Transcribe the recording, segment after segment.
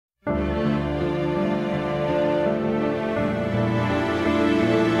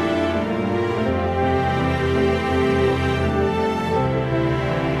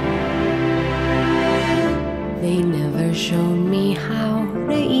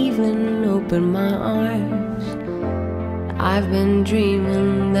open my eyes, I've been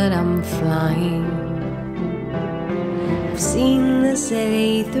dreaming that I'm flying. I've seen the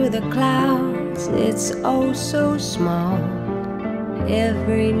city through the clouds, it's oh so small.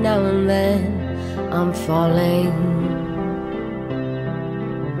 Every now and then I'm falling.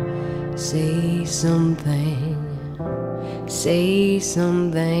 Say something, say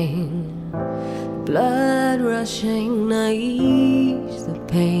something. Blood rushing, I ease the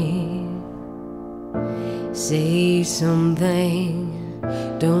pain. Say something,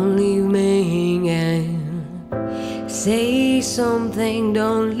 don't leave me hanging. Say something,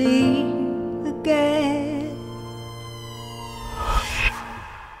 don't leave again.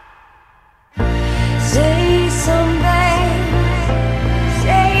 Say something,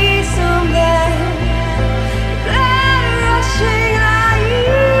 say something. Blood rushing, I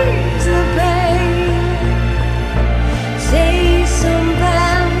ease the pain. Say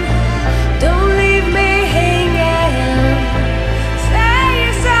something, don't leave me hanging. Say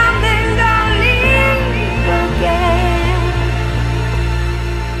something, don't leave again.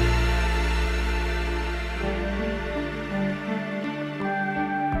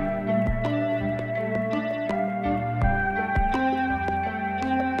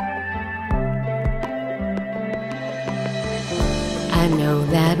 I know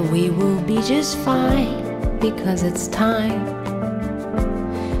that we will be just fine, because it's time.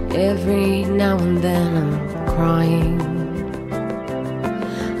 Every now and then I'm crying.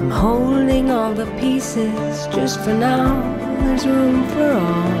 I'm holding all the pieces, just for now there's room for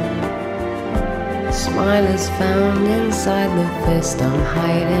all. A smile is found inside the fist I'm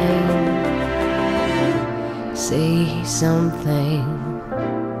hiding. Say something,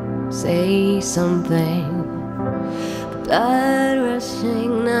 say something. Blood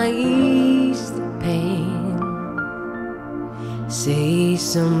rushing, I ease the pain. Say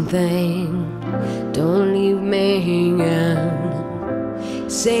something, don't leave me hanging.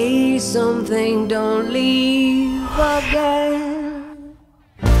 Say something, don't leave again.